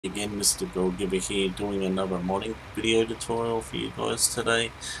Again, Mr. Goldgiver here, doing another modding video tutorial for you guys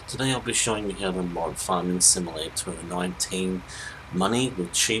today. Today I'll be showing you how to mod Farming Simulator 19 money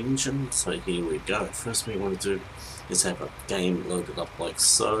with Cheat Engine. So here we go. First thing we want to do is have a game loaded up like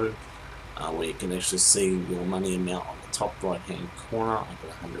so, where you can actually see your money amount on the top right hand corner. I've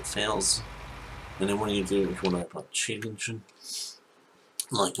got 100,000. And then what you do is you want to open up Cheat Engine,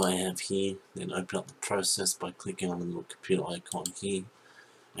 like I have here. Then open up the process by clicking on the little computer icon here.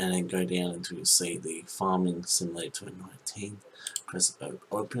 And then go down until you see the Farming Simulator 19. Press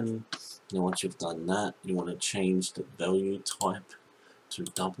open. Now once you've done that, you want to change the value type to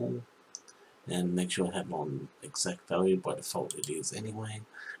double, and make sure you have on exact value. By default it is anyway.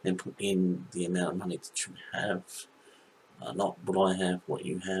 And put in the amount of money that you have, not what I have, what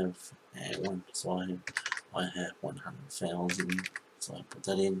you have. And so I have 100,000, so I put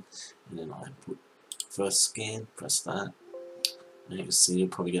that in, and then I put first scan. Press that. And you can see you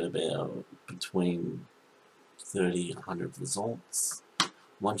probably get about between 30 and 100 results.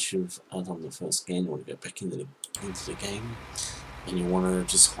 Once you've done the first scan, you want to go back into the game, and you want to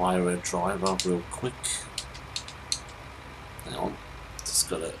just hire a driver real quick. Now, just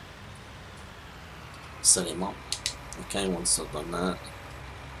got to set him up. Okay, once I've done that,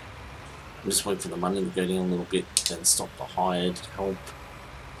 just wait for the money to go down a little bit, then stop the hired help,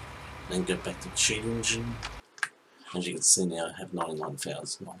 then go back to Cheat Engine. As you can see now, I have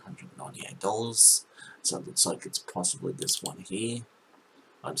 $91,998, so it looks like it's possibly this one here.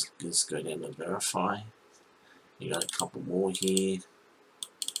 I just go down to verify. You got a couple more here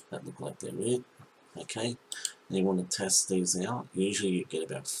that look like they're it. Okay, and you want to test these out. Usually you get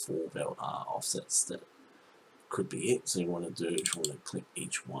about 4 offsets that could be it. So you want to do is you want to click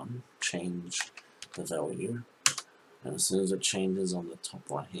each one, change the value, and as soon as it changes on the top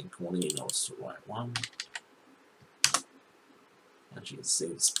right hand corner, you know it's the right one. As you can see,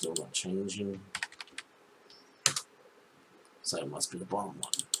 it's still not changing, so it must be the bottom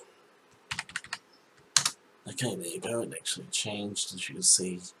one. Okay, there you go, it actually changed. As you can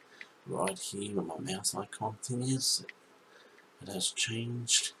see right here where my mouse icon thing is, it has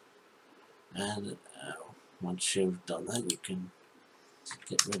changed. And once you've done that, you can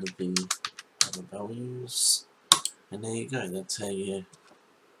get rid of the other values, and there you go. That's how you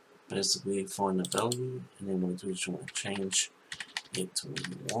basically find the value. And then what you do is you want to change it to what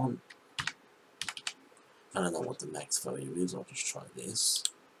you want. I don't know what the max value is, I'll just try this.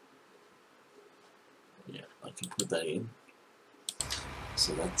 Yeah, I can put that in.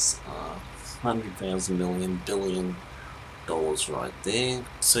 So that's 100,000 million billion dollars right there.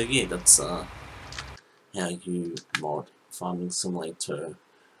 So yeah, that's how you mod Farming Simulator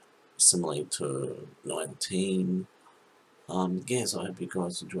 19. Yeah, so I hope you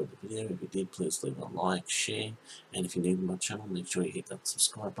guys enjoyed the video. If you did, please leave a like, share, and if you're new to my channel, make sure you hit that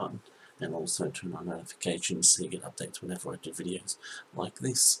subscribe button, and also turn on notifications so you get updates whenever I do videos like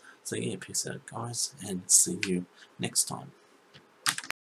this. So yeah, peace out guys, and see you next time.